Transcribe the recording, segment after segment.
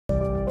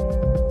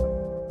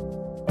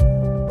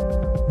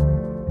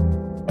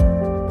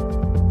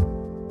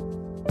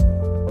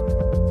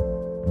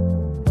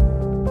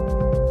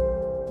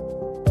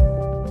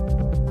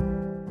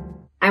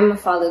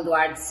Mafalda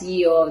Duarte,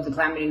 CEO of the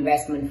Climate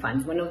Investment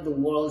Funds, one of the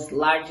world's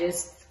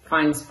largest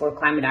funds for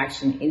climate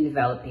action in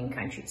developing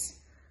countries.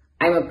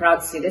 I'm a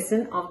proud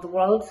citizen of the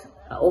world,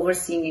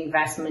 overseeing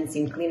investments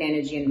in clean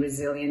energy and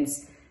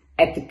resilience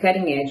at the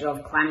cutting edge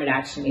of climate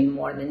action in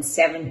more than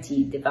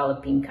 70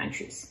 developing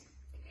countries.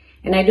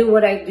 And I do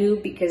what I do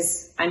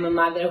because I'm a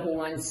mother who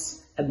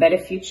wants a better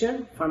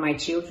future for my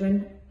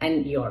children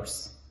and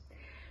yours.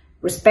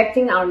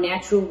 Respecting our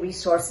natural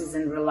resources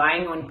and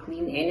relying on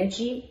clean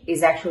energy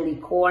is actually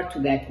core to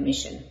that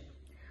mission.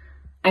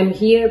 I'm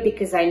here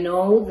because I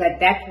know that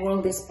that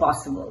world is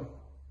possible,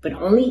 but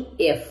only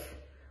if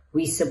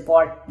we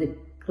support the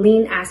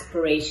clean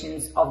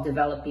aspirations of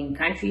developing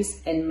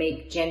countries and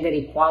make gender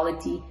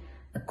equality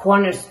a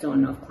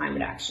cornerstone of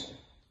climate action.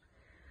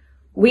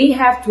 We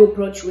have to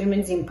approach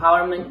women's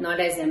empowerment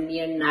not as a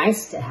mere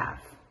nice to have,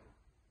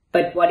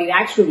 but what it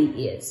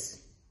actually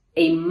is,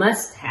 a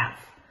must have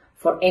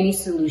for any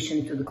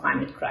solution to the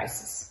climate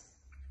crisis.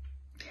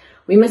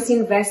 We must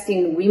invest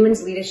in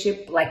women's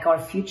leadership like our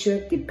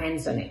future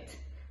depends on it,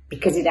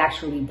 because it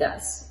actually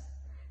does.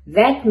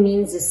 That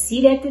means a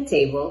seat at the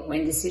table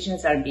when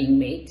decisions are being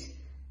made,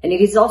 and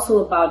it is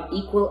also about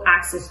equal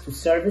access to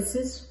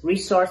services,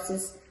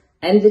 resources,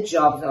 and the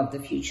jobs of the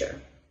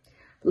future.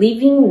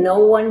 Leaving no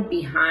one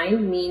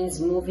behind means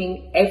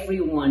moving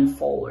everyone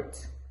forward.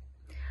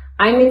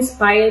 I'm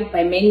inspired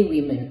by many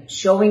women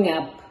showing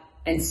up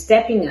and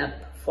stepping up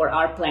for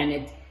our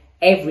planet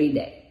every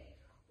day.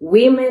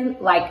 Women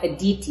like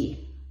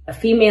Aditi, a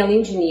female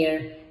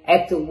engineer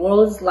at the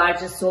world's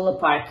largest solar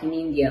park in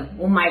India,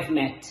 whom I've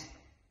met.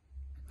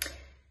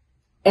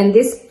 And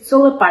this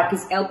solar park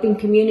is helping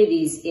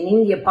communities in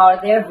India power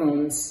their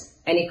homes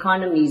and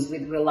economies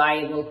with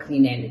reliable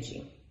clean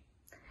energy.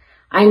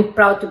 I'm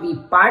proud to be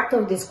part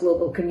of this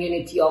global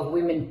community of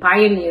women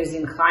pioneers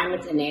in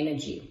climate and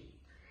energy.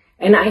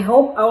 And I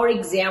hope our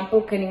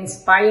example can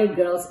inspire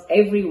girls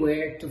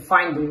everywhere to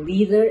find a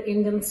leader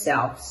in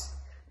themselves,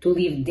 to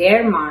leave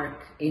their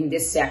mark in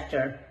this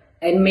sector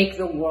and make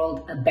the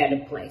world a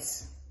better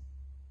place.